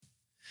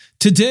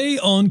Today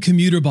on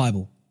Commuter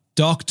Bible,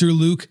 Dr.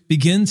 Luke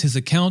begins his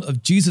account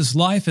of Jesus'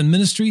 life and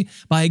ministry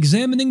by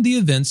examining the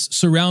events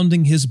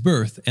surrounding his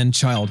birth and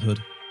childhood.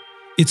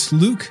 It's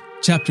Luke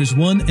chapters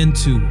 1 and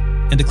 2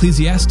 and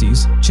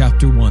Ecclesiastes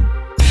chapter 1.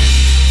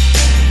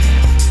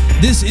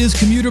 This is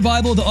Commuter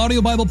Bible, the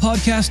audio Bible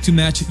podcast to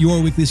match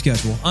your weekly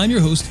schedule. I'm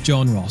your host,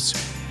 John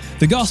Ross.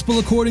 The Gospel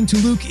according to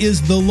Luke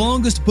is the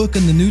longest book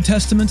in the New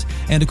Testament,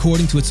 and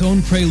according to its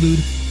own prelude,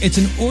 it's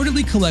an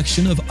orderly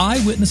collection of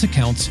eyewitness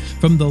accounts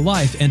from the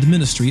life and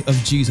ministry of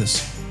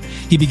Jesus.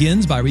 He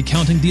begins by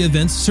recounting the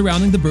events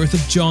surrounding the birth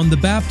of John the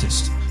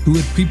Baptist, who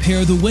would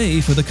prepare the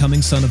way for the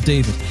coming Son of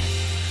David.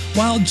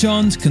 While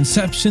John's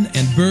conception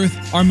and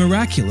birth are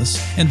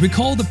miraculous and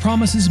recall the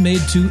promises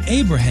made to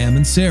Abraham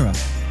and Sarah,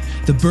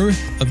 the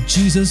birth of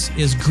Jesus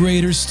is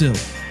greater still.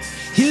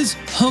 His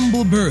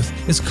humble birth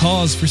is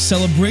cause for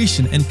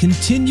celebration and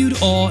continued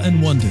awe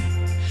and wonder.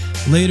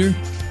 Later,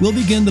 we'll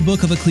begin the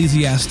book of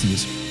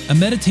Ecclesiastes, a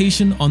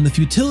meditation on the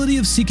futility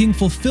of seeking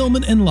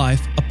fulfillment in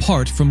life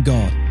apart from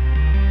God.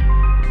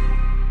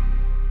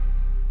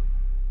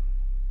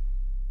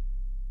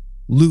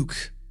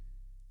 Luke,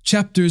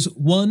 chapters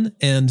 1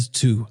 and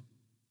 2.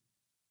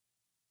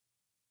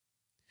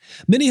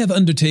 Many have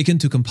undertaken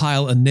to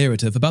compile a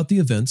narrative about the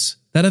events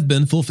that have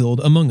been fulfilled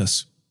among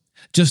us,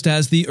 just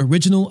as the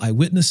original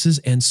eyewitnesses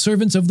and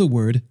servants of the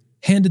word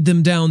handed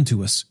them down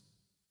to us.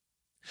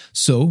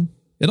 So,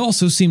 it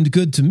also seemed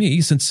good to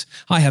me, since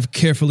I have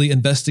carefully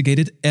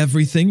investigated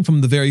everything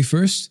from the very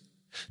first,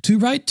 to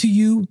write to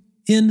you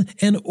in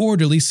an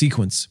orderly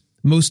sequence,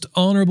 most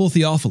honorable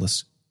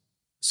Theophilus,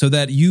 so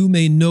that you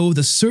may know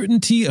the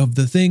certainty of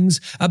the things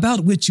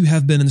about which you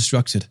have been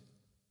instructed.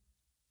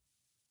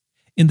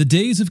 In the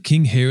days of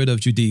King Herod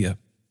of Judea,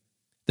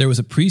 there was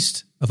a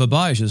priest of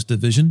Abijah's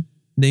division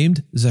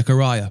named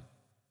Zechariah.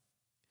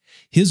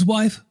 His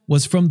wife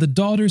was from the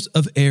daughters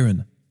of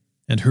Aaron,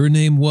 and her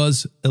name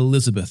was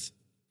Elizabeth.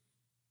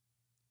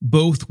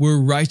 Both were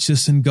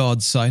righteous in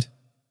God's sight,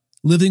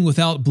 living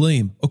without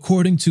blame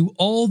according to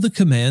all the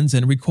commands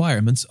and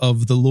requirements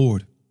of the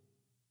Lord.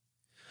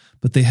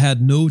 But they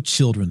had no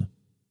children,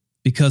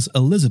 because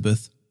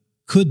Elizabeth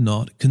could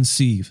not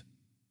conceive,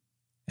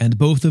 and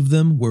both of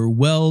them were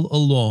well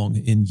along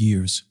in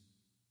years.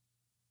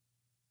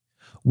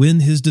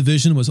 When his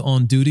division was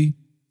on duty,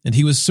 and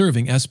he was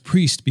serving as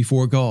priest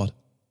before God,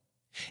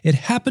 it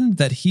happened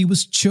that he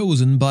was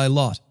chosen by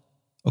lot,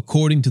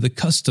 according to the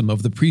custom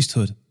of the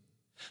priesthood,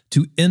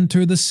 to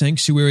enter the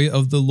sanctuary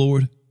of the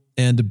Lord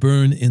and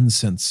burn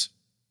incense.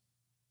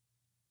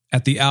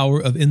 At the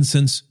hour of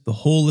incense, the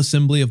whole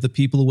assembly of the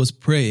people was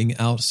praying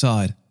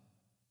outside.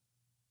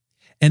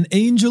 An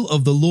angel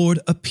of the Lord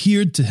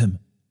appeared to him,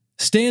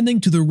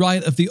 standing to the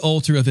right of the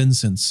altar of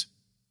incense.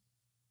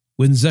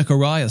 When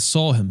Zechariah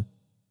saw him,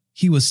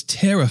 he was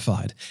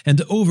terrified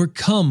and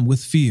overcome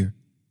with fear.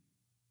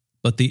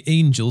 But the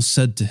angel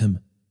said to him,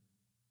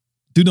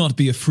 "Do not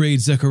be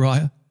afraid,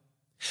 Zechariah,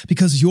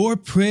 because your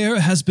prayer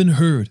has been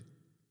heard.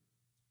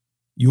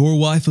 Your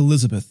wife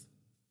Elizabeth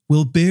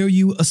will bear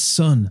you a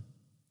son,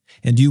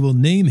 and you will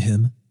name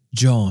him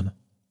John.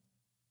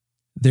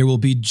 There will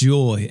be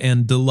joy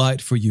and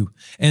delight for you,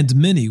 and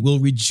many will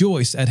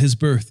rejoice at his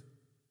birth.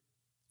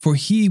 For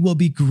he will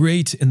be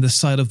great in the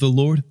sight of the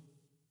Lord,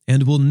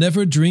 and will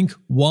never drink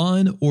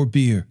wine or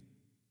beer.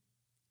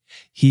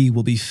 He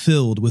will be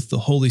filled with the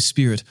Holy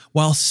Spirit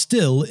while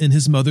still in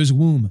his mother's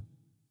womb.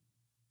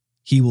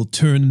 He will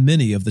turn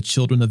many of the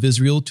children of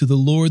Israel to the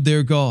Lord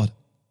their God,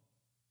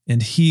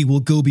 and he will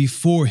go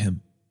before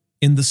him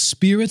in the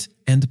spirit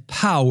and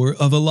power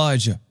of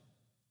Elijah,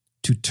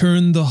 to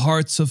turn the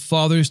hearts of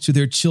fathers to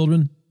their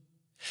children,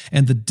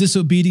 and the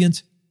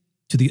disobedient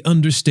to the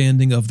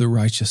understanding of the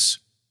righteous,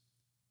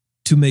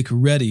 to make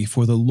ready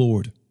for the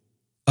Lord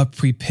a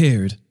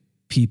prepared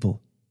people."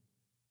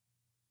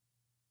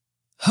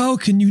 "How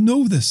can you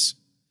know this?"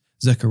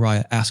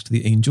 Zechariah asked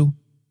the angel.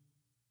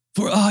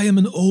 "For I am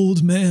an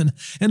old man,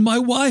 and my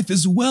wife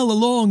is well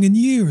along in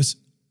years."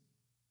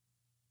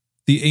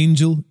 The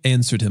angel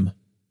answered him,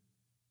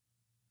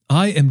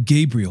 "I am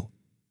Gabriel,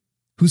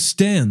 who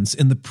stands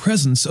in the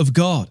presence of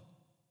God,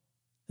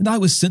 and I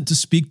was sent to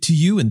speak to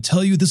you and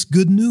tell you this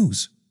good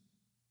news.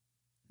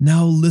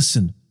 Now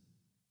listen.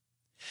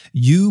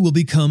 You will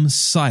become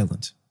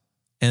silent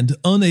and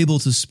unable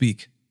to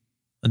speak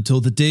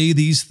until the day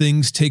these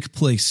things take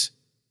place,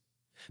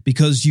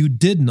 because you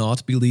did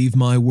not believe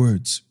my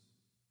words,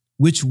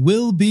 which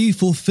will be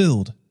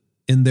fulfilled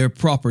in their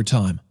proper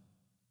time."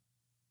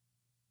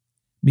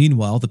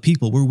 Meanwhile, the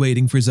people were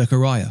waiting for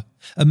Zechariah,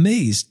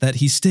 amazed that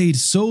he stayed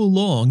so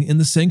long in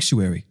the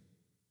sanctuary.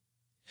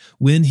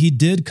 When he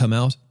did come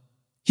out,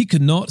 he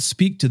could not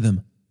speak to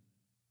them.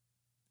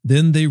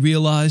 Then they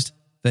realized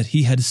that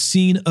he had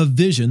seen a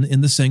vision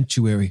in the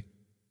sanctuary.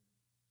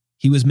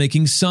 He was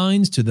making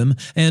signs to them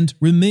and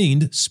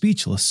remained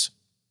speechless.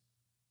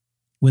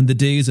 When the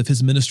days of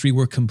his ministry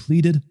were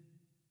completed,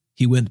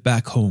 he went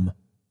back home.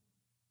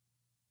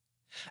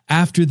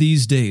 After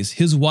these days,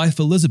 his wife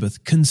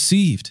Elizabeth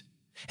conceived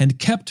and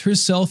kept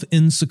herself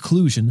in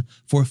seclusion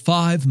for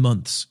 5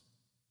 months.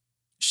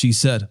 she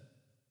said,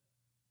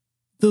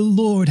 "The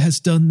Lord has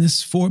done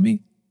this for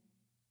me.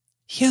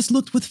 He has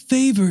looked with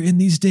favor in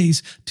these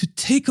days to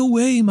take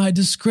away my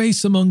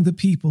disgrace among the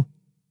people."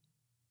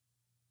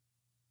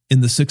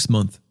 In the 6th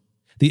month,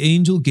 the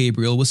angel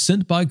Gabriel was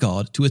sent by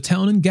God to a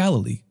town in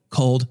Galilee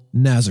called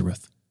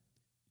Nazareth,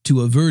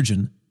 to a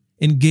virgin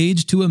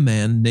engaged to a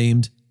man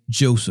named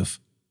Joseph,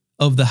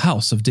 of the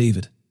house of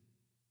David.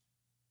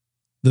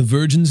 The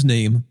virgin's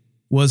name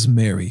was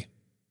Mary,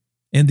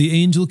 and the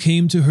angel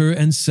came to her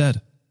and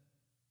said,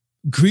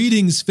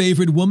 "Greetings,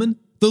 favored woman,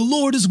 the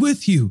Lord is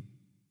with you."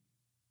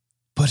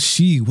 But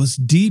she was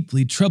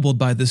deeply troubled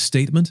by this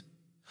statement,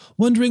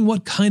 wondering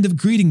what kind of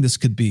greeting this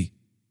could be.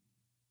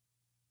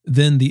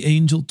 Then the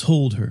angel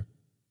told her,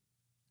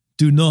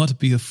 "Do not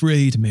be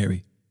afraid,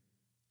 Mary,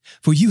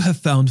 for you have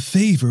found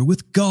favor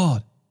with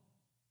God.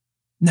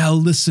 Now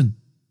listen,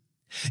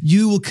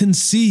 you will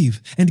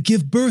conceive and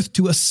give birth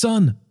to a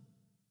son,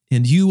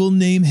 and you will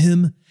name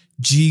him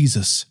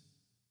Jesus.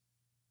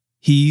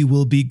 He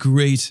will be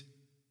great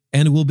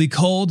and will be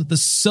called the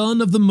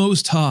Son of the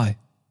Most High,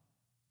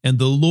 and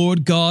the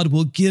Lord God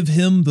will give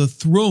him the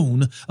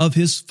throne of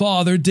his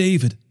father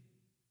David.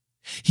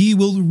 He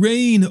will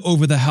reign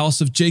over the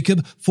house of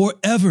Jacob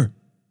forever,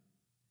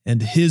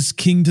 and his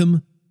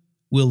kingdom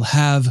will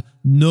have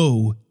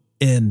no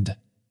end."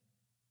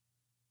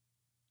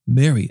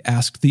 Mary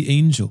asked the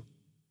angel,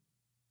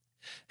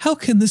 "How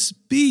can this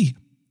be,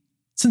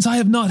 since I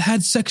have not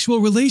had sexual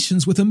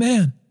relations with a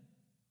man?"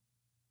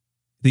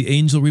 The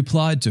angel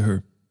replied to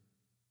her,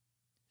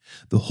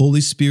 "The Holy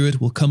Spirit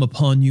will come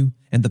upon you,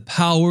 and the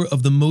power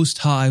of the Most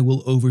High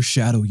will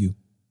overshadow you.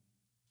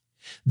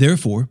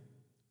 Therefore,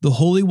 the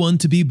Holy One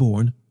to be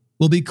born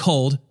will be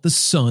called the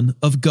Son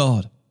of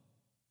God.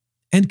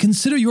 And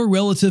consider your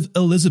relative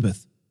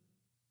Elizabeth.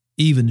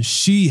 Even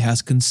she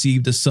has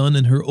conceived a son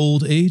in her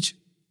old age,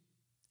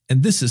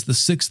 and this is the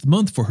 6th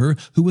month for her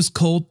who was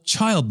called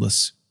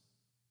childless.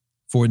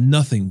 For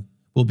nothing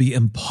will be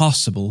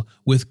impossible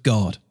with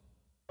God."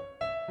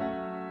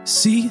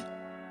 "See,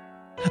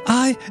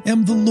 I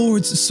am the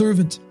Lord's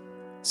servant,"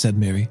 said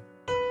Mary.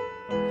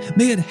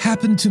 "May it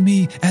happen to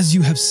me as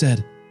you have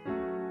said."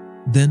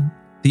 Then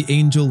the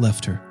angel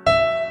left her.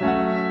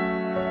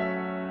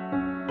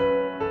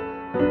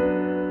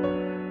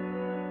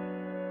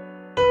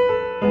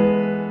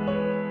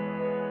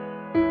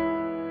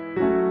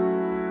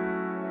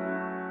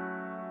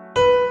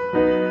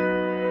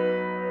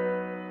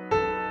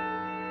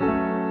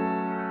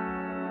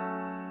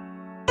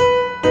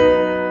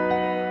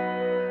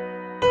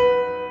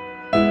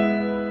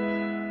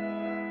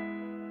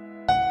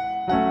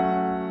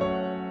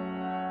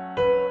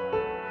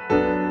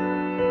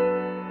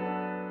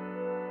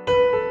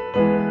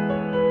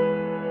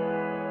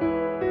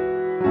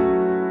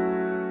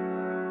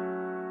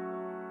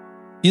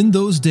 In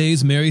those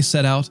days Mary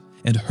set out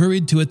and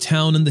hurried to a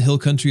town in the hill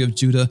country of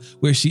Judah,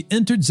 where she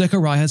entered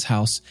Zechariah's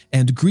house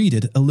and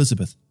greeted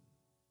Elizabeth.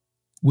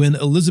 When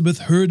Elizabeth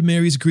heard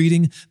Mary's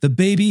greeting, the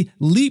baby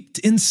leaped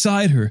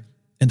inside her,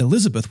 and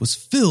Elizabeth was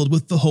filled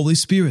with the Holy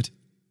Spirit.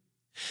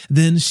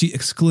 Then she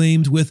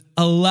exclaimed with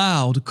a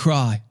loud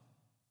cry,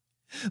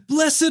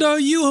 "Blessed are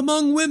you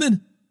among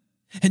women,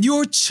 and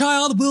your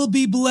child will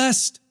be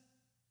blessed.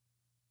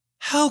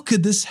 How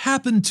could this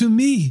happen to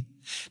me,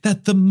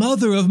 that the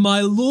mother of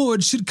my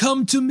Lord should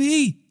come to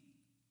me?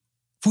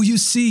 For you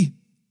see,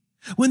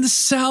 when the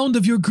sound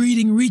of your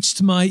greeting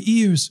reached my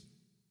ears,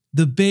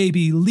 the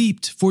baby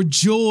leaped for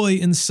joy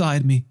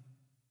inside me.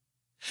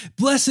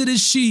 Blessed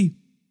is she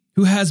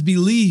who has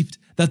believed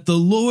that the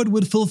Lord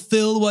would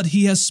fulfill what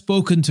he has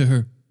spoken to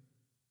her."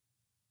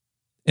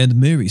 And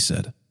Mary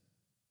said,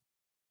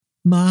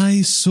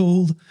 "My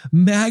soul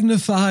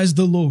magnifies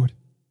the Lord,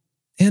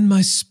 and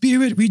my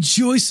spirit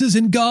rejoices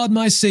in God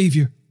my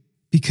Savior,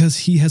 because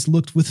he has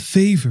looked with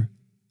favor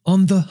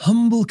on the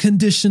humble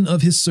condition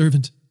of his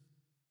servant.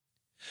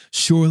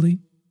 Surely,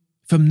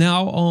 from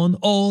now on,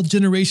 all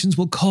generations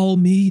will call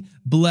me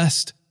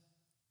blessed,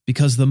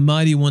 because the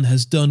Mighty One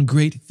has done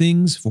great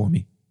things for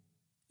me,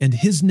 and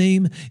his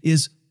name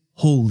is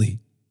holy.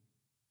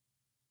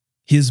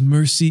 His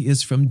mercy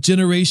is from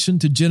generation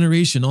to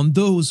generation on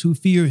those who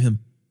fear him.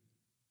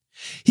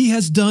 He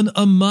has done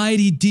a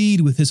mighty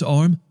deed with his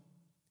arm.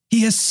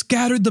 He has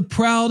scattered the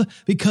proud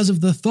because of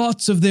the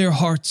thoughts of their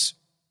hearts.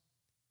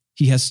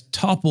 He has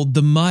toppled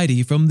the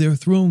mighty from their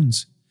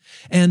thrones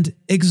and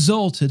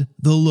exalted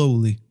the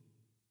lowly.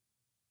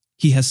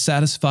 He has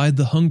satisfied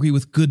the hungry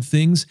with good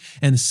things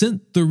and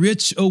sent the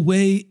rich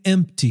away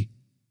empty.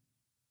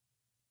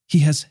 He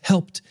has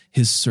helped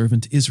his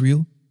servant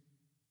Israel,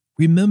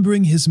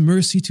 remembering his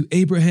mercy to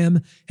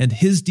Abraham and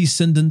his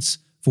descendants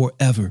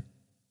forever,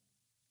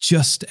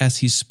 just as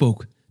he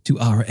spoke to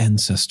our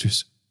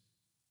ancestors."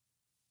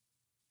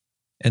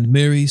 And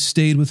Mary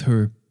stayed with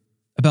her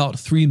about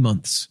 3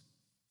 months.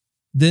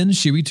 Then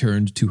she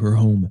returned to her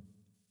home.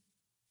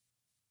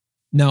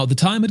 Now the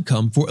time had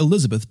come for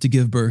Elizabeth to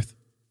give birth,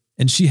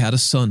 and she had a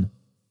son.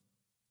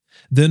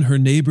 Then her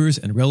neighbors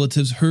and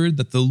relatives heard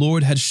that the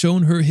Lord had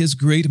shown her his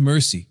great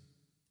mercy,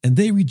 and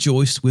they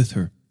rejoiced with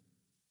her.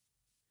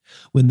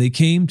 When they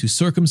came to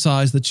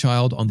circumcise the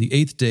child on the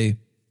 8th day,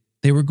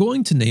 they were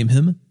going to name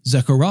him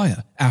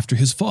Zechariah after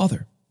his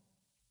father.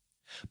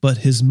 But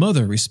his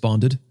mother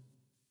responded,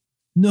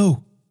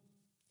 "No,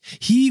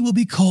 he will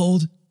be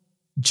called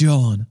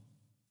John."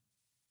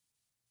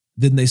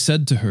 Then they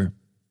said to her,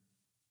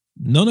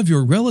 "None of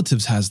your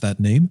relatives has that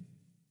name."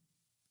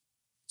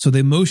 So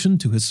they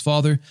motioned to his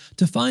father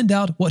to find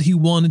out what he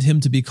wanted him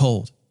to be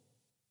called.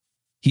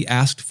 He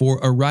asked for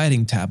a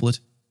writing tablet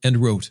and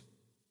wrote,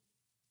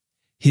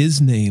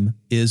 "His name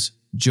is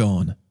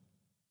John."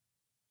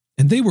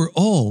 And they were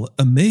all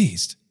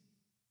amazed.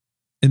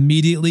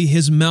 Immediately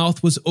his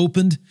mouth was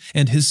opened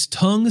and his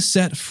tongue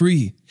set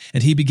free,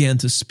 and he began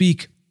to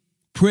speak,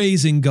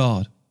 praising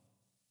God.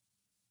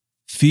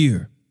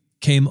 Fear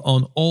came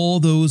on all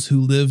those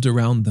who lived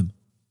around them,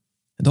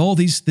 and all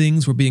these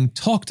things were being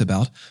talked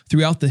about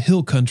throughout the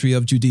hill country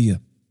of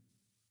Judea.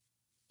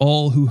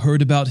 All who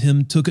heard about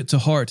him took it to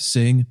heart,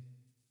 saying,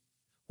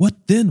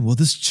 "What then will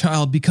this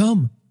child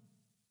become?"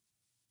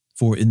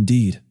 For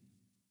indeed,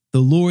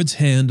 the Lord's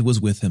hand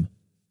was with him.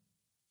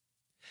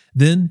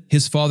 Then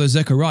his father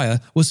Zechariah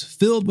was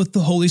filled with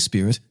the Holy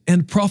Spirit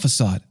and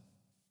prophesied,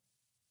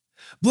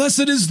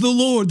 "Blessed is the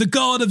Lord, the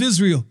God of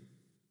Israel,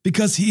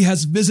 because he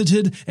has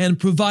visited and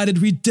provided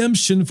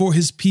redemption for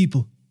his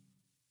people.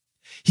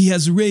 He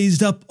has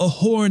raised up a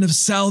horn of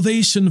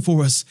salvation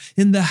for us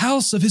in the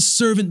house of his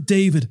servant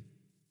David,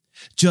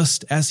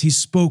 just as he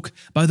spoke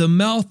by the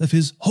mouth of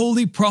his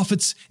holy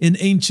prophets in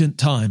ancient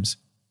times.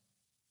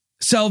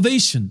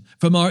 Salvation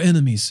from our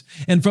enemies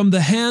and from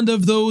the hand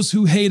of those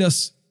who hate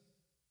us.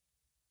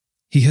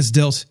 He has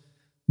dealt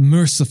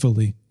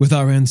mercifully with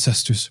our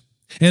ancestors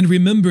and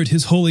remembered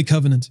his holy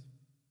covenant,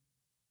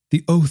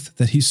 the oath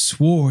that he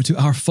swore to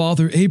our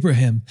father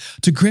Abraham,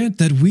 to grant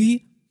that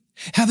we,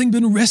 having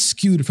been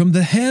rescued from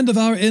the hand of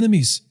our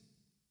enemies,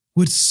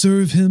 would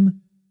serve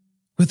him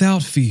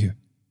without fear,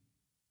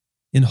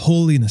 in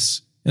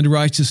holiness and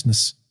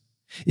righteousness,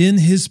 in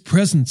his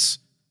presence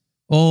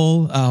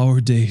all our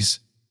days.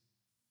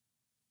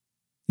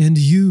 And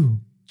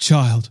you,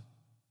 child,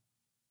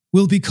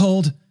 will be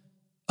called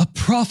a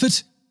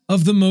prophet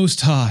of the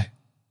Most High,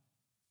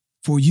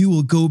 for you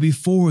will go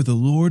before the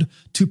Lord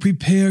to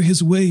prepare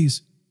his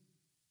ways,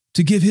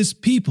 to give his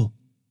people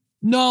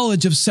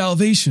knowledge of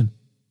salvation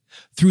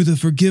through the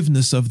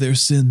forgiveness of their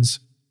sins.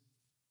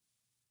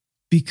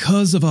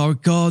 Because of our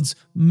God's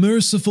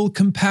merciful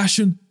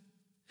compassion,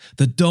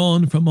 the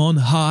dawn from on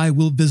high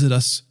will visit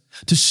us,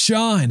 to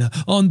shine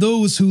on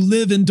those who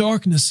live in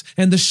darkness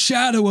and the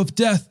shadow of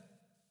death,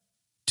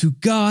 to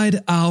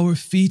guide our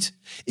feet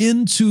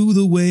into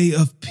the way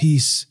of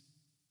peace."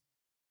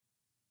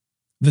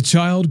 The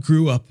child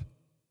grew up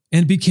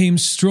and became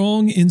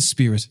strong in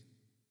spirit,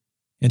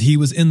 and he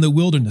was in the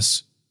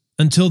wilderness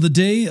until the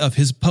day of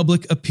his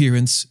public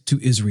appearance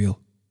to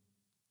Israel.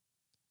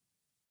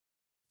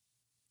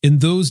 In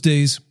those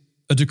days,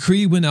 a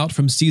decree went out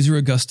from Caesar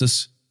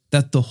Augustus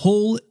that the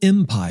whole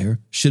empire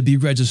should be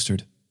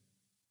registered.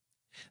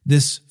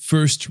 This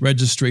first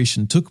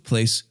registration took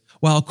place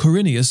while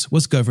Quirinius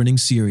was governing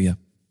Syria.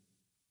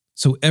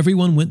 So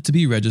everyone went to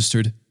be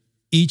registered,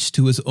 each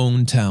to his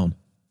own town.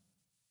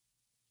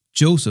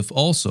 Joseph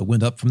also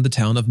went up from the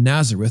town of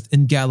Nazareth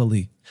in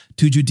Galilee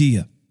to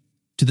Judea,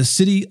 to the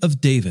city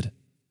of David,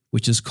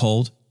 which is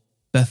called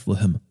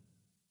Bethlehem,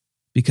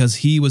 because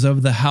he was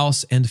of the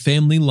house and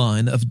family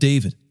line of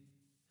David,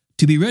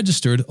 to be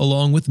registered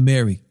along with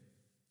Mary,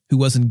 who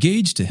was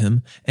engaged to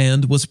him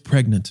and was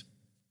pregnant.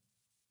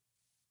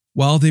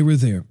 While they were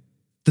there,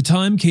 the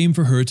time came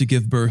for her to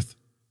give birth.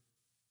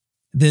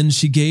 Then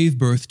she gave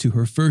birth to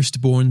her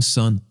firstborn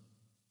son,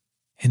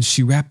 and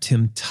she wrapped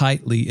him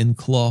tightly in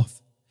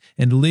cloth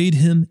and laid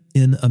him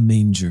in a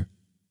manger,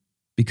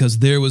 because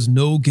there was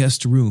no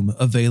guest room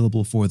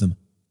available for them.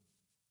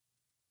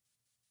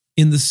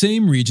 In the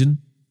same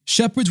region,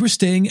 shepherds were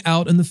staying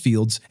out in the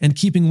fields and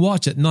keeping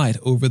watch at night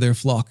over their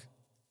flock.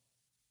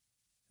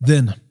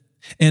 Then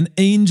an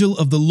angel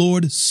of the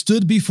Lord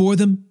stood before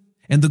them,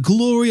 and the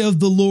glory of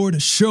the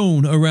Lord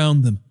shone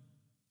around them,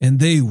 and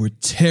they were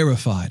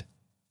terrified.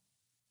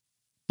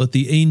 But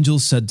the angel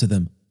said to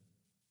them,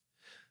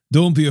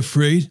 "Don't be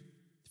afraid,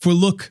 for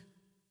look,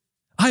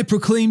 I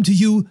proclaim to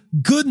you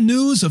good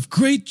news of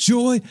great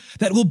joy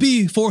that will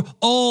be for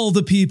all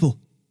the people.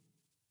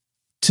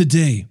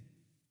 Today,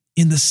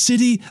 in the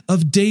city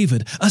of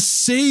David, a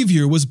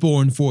Savior was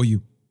born for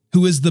you,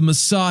 who is the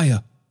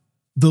Messiah,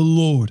 the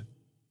Lord.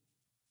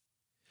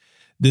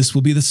 This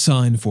will be the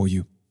sign for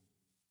you.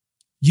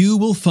 You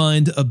will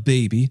find a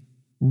baby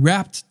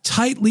wrapped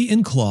tightly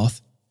in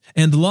cloth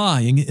and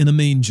lying in a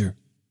manger."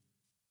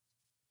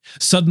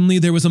 Suddenly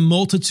there was a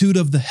multitude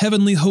of the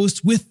heavenly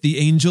host with the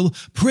angel,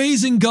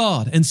 praising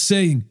God and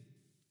saying,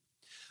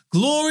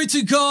 "Glory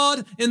to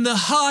God in the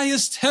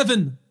highest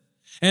heaven,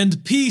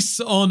 and peace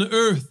on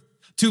earth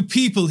to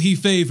people he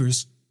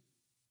favors."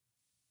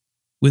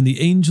 When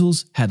the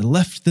angels had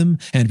left them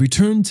and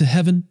returned to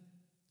heaven,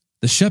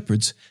 the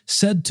shepherds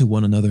said to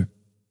one another,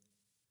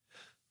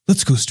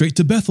 "Let's go straight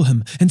to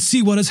Bethlehem and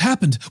see what has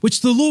happened,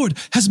 which the Lord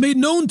has made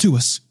known to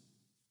us."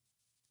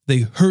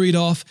 They hurried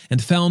off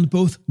and found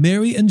both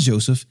Mary and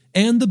Joseph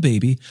and the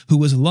baby who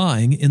was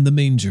lying in the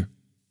manger.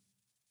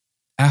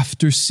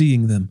 After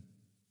seeing them,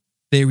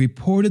 they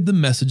reported the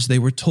message they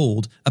were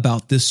told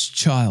about this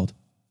child,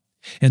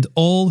 and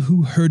all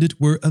who heard it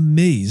were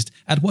amazed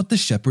at what the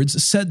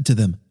shepherds said to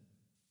them.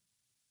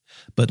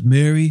 But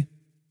Mary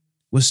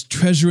was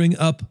treasuring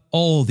up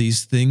all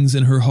these things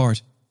in her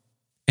heart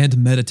and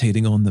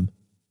meditating on them.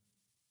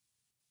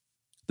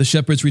 The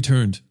shepherds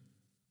returned,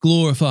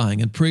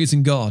 glorifying and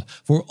praising God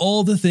for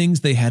all the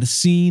things they had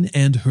seen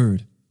and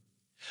heard,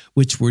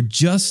 which were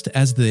just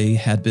as they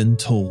had been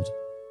told.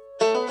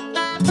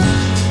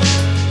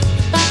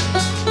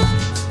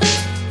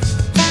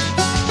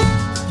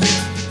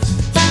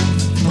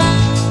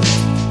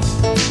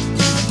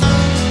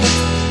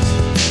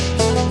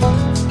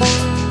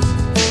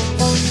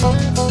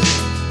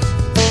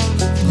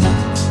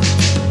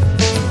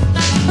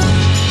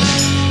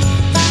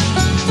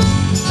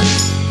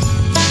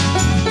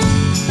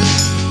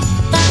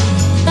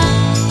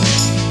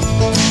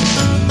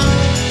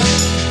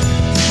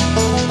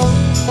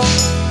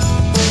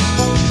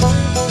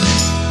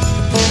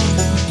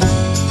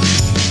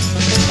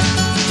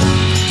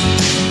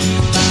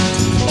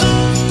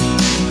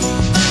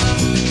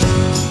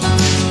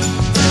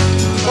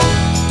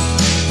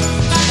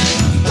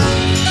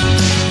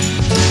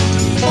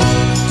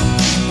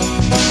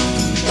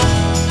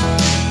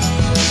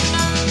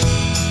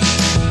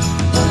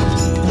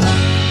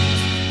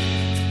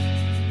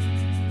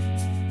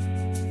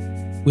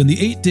 When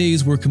the 8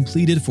 days were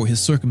completed for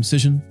his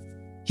circumcision,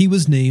 he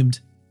was named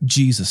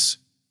Jesus,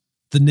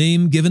 the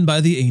name given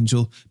by the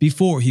angel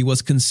before he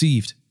was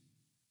conceived.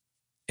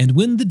 And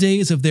when the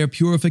days of their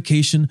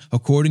purification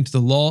according to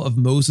the law of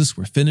Moses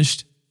were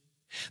finished,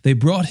 they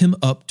brought him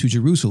up to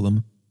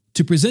Jerusalem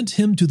to present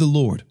him to the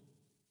Lord.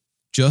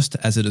 Just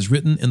as it is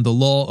written in the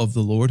law of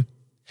the Lord,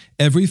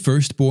 every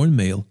firstborn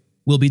male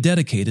will be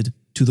dedicated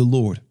to the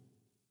Lord.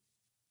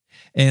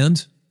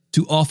 And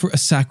to offer a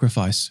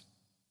sacrifice,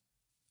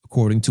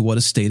 according to what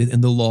is stated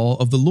in the law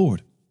of the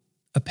Lord,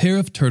 a pair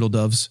of turtle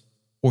doves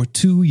or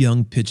 2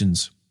 young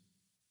pigeons.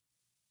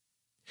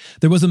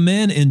 There was a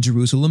man in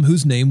Jerusalem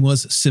whose name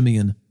was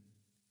Simeon.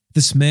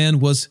 This man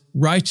was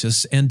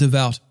righteous and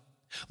devout,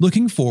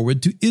 looking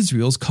forward to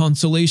Israel's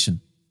consolation,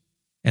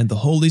 and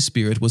the Holy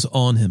Spirit was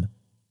on him.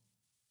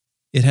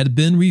 It had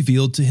been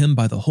revealed to him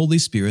by the Holy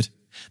Spirit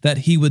that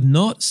he would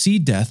not see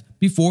death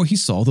before he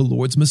saw the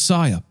Lord's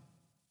Messiah.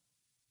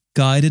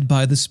 Guided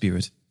by the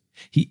Spirit,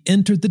 he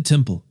entered the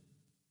temple.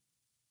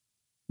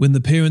 When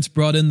the parents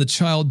brought in the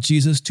child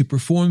Jesus to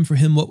perform for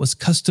him what was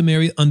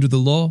customary under the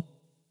law,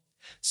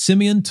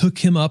 Simeon took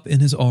him up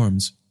in his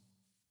arms,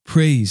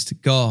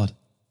 praised God,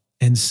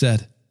 and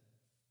said,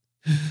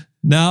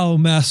 "Now,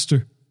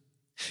 Master,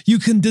 you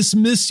can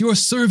dismiss your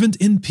servant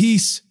in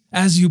peace,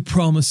 as you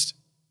promised.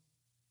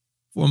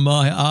 For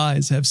my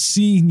eyes have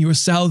seen your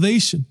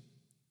salvation.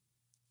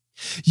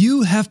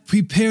 You have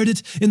prepared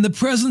it in the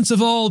presence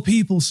of all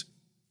peoples,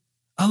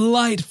 a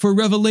light for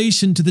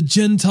revelation to the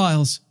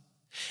Gentiles,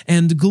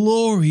 and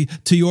glory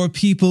to your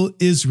people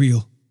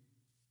Israel."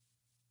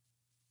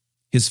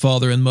 His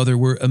father and mother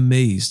were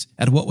amazed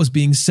at what was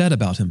being said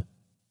about him.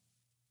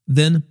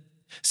 Then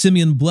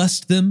Simeon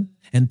blessed them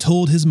and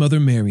told his mother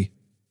Mary,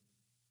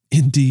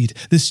 "Indeed,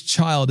 this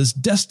child is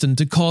destined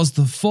to cause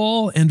the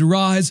fall and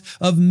rise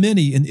of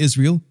many in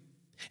Israel,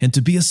 and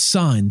to be a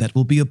sign that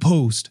will be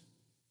opposed,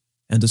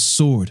 and a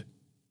sword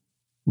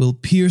will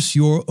pierce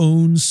your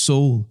own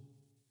soul,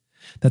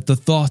 that the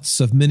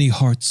thoughts of many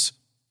hearts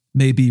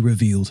may be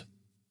revealed."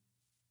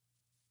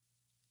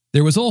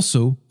 There was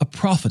also a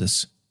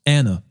prophetess,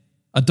 Anna,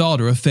 a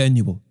daughter of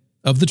Phanuel,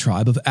 of the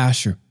tribe of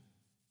Asher.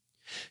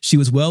 She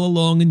was well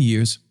along in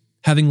years,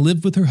 having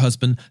lived with her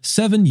husband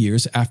 7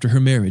 years after her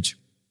marriage,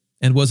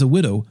 and was a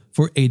widow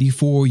for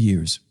 84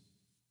 years.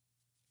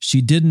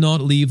 She did not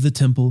leave the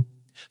temple,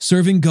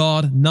 serving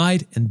God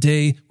night and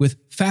day with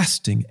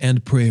fasting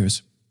and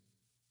prayers.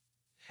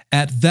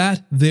 At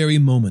that very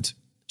moment,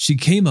 she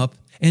came up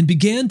and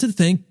began to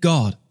thank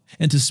God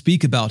and to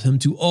speak about him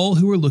to all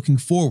who were looking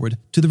forward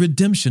to the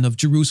redemption of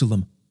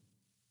Jerusalem.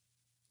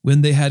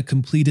 When they had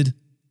completed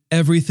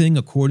everything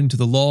according to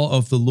the law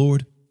of the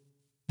Lord,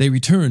 they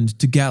returned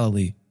to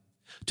Galilee,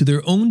 to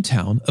their own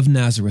town of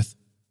Nazareth.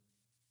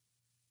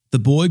 The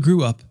boy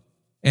grew up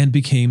and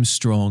became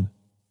strong,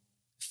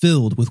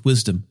 filled with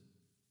wisdom,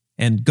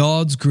 and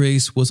God's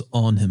grace was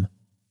on him.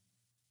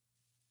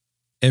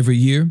 Every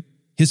year,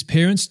 his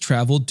parents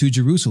traveled to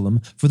Jerusalem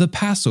for the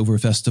Passover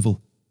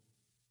festival.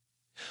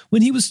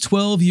 When he was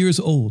 12 years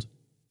old,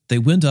 they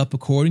went up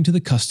according to the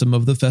custom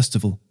of the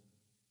festival.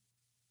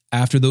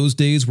 After those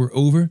days were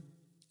over,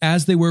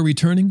 as they were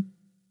returning,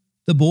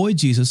 the boy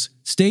Jesus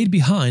stayed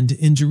behind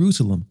in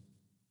Jerusalem,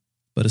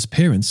 but his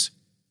parents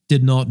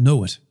did not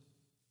know it.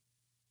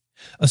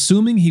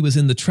 Assuming he was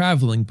in the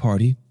traveling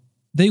party,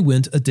 they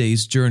went a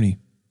day's journey.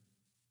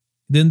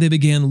 Then they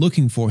began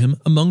looking for him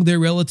among their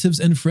relatives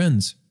and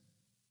friends.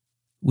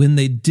 When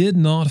they did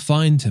not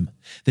find him,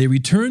 they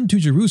returned to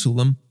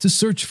Jerusalem to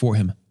search for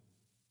him.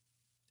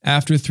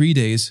 After 3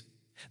 days,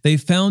 they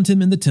found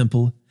him in the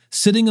temple,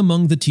 sitting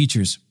among the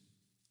teachers,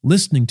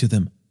 listening to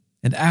them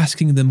and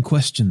asking them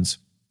questions.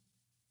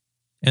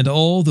 And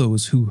all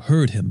those who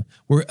heard him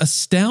were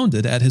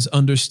astounded at his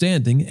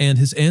understanding and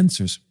his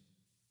answers.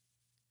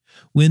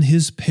 When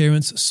his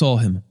parents saw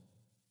him,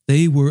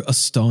 they were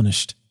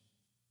astonished.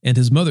 And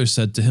his mother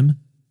said to him,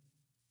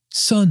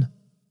 "Son,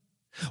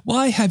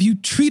 why have you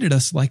treated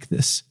us like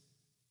this?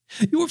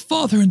 Your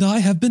father and I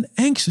have been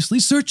anxiously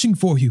searching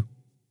for you."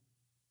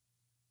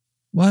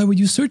 "Why were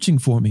you searching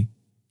for me?"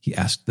 he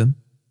asked them.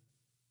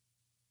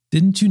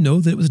 "Didn't you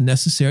know that it was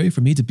necessary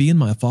for me to be in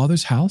my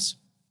father's house?"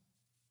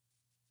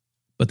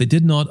 But they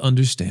did not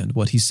understand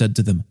what he said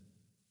to them.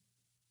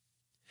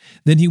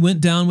 Then he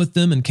went down with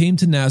them and came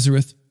to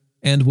Nazareth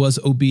and was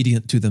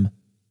obedient to them.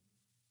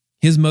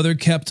 His mother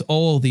kept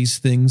all these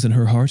things in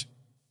her heart.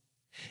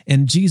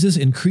 And Jesus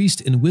increased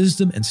in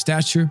wisdom and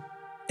stature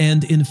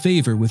and in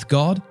favor with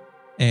God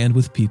and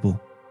with people.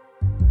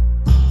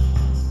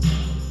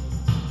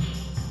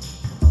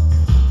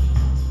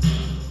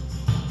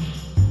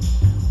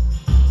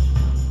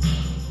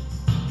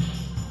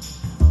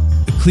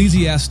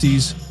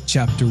 Ecclesiastes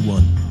chapter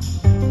 1.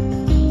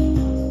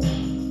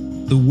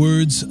 The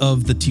words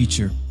of the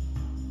teacher,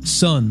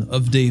 son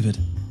of David,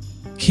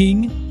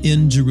 king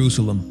in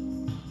Jerusalem.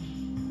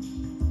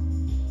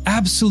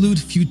 Absolute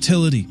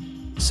futility,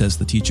 says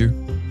the teacher.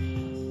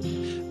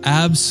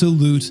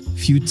 Absolute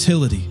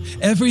futility.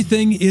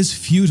 Everything is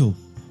futile.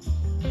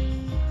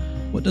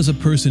 What does a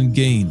person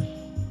gain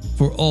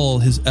for all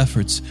his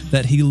efforts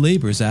that he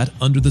labors at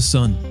under the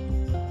sun?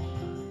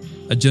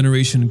 A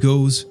generation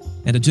goes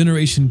and a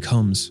generation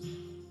comes,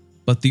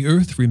 but the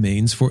earth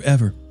remains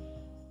forever.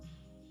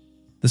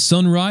 The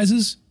sun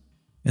rises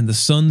and the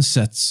sun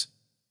sets.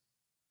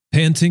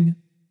 Panting,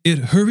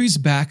 it hurries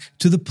back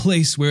to the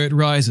place where it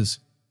rises,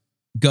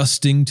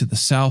 gusting to the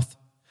south,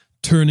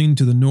 turning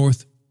to the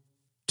north.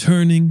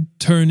 Turning,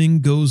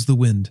 turning goes the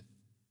wind,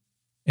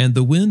 and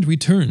the wind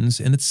returns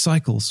in its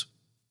cycles.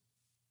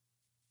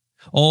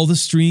 All the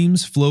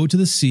streams flow to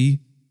the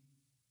sea,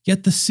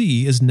 yet the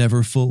sea is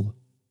never full.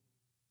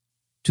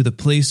 To the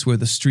place where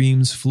the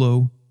streams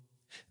flow,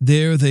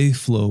 there they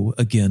flow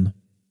again.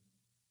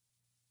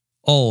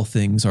 All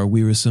things are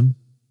wearisome,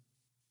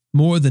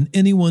 more than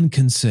anyone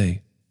can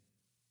say.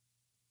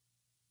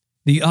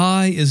 The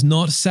eye is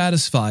not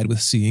satisfied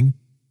with seeing,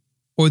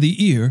 or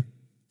the ear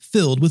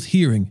filled with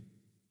hearing.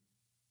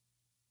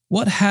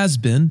 What has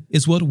been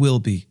is what will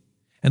be,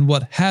 and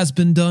what has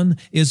been done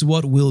is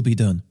what will be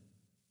done.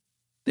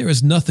 There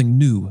is nothing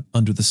new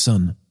under the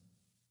sun.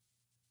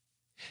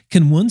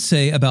 Can one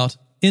say about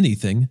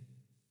anything,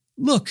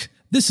 "Look,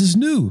 this is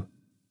new"?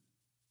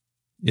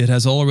 It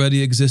has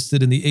already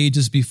existed in the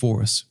ages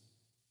before us.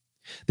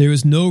 There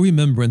is no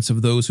remembrance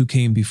of those who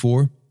came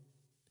before,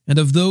 and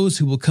of those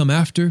who will come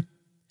after,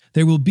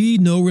 there will be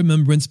no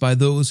remembrance by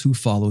those who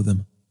follow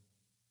them.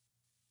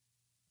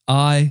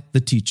 I,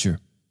 the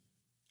teacher,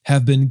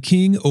 have been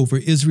king over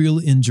Israel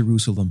in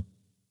Jerusalem.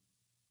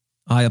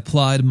 I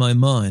applied my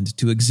mind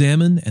to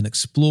examine and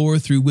explore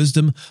through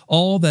wisdom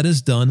all that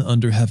is done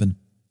under heaven.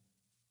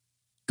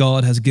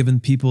 God has given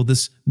people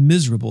this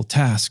miserable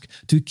task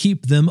to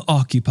keep them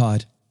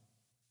occupied.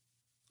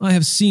 I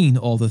have seen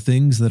all the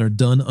things that are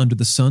done under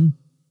the sun,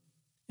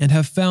 and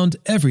have found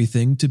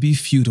everything to be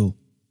futile,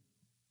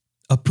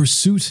 a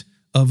pursuit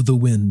of the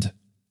wind.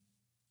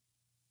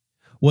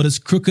 What is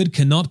crooked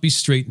cannot be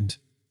straightened.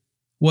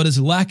 What is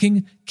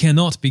lacking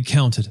cannot be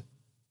counted.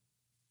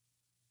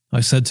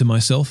 I said to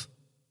myself,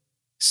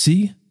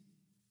 "See,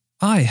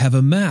 I have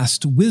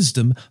amassed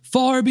wisdom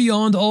far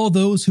beyond all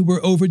those who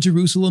were over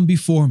Jerusalem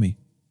before me,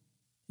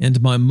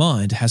 and my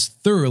mind has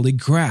thoroughly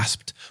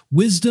grasped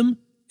wisdom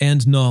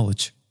and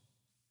knowledge.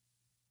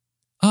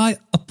 I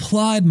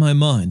applied my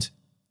mind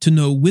to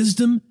know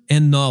wisdom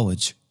and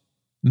knowledge,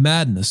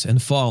 madness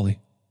and folly.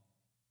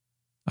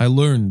 I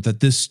learned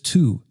that this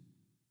too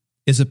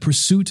is a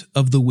pursuit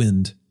of the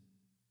wind.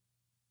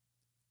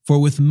 For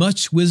with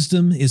much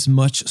wisdom is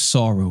much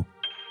sorrow.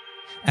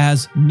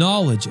 As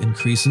knowledge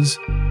increases,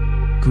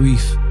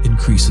 grief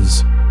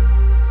increases."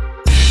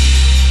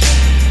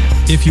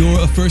 If you're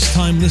a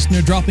first-time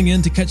listener dropping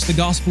in to catch the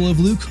Gospel of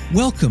Luke,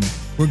 welcome.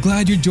 We're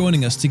glad you're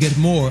joining us to get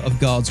more of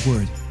God's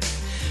Word.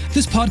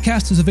 This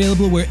podcast is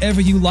available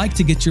wherever you like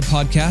to get your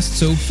podcasts,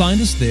 so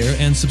find us there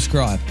and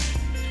subscribe.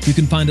 You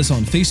can find us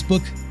on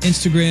Facebook,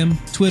 Instagram,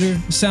 Twitter,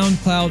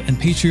 SoundCloud, and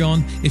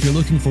Patreon if you're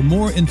looking for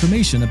more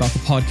information about the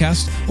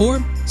podcast,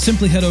 or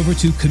simply head over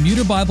to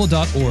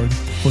commuterbible.org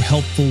for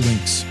helpful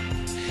links.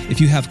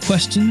 If you have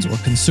questions or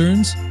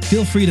concerns,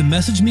 feel free to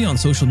message me on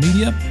social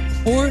media,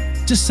 or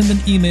just send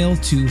an email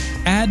to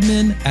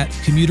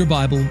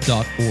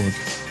admin@commuterbible.org.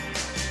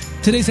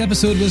 Today's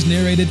episode was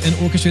narrated and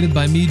orchestrated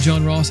by me,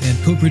 John Ross, and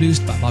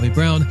co-produced by Bobby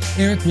Brown,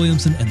 Eric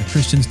Williamson, and the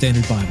Christian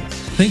Standard Bible.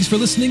 Thanks for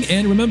listening,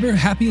 and remember,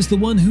 happy is the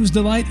one whose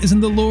delight is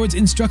in the Lord's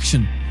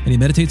instruction, and he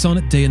meditates on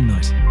it day and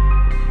night.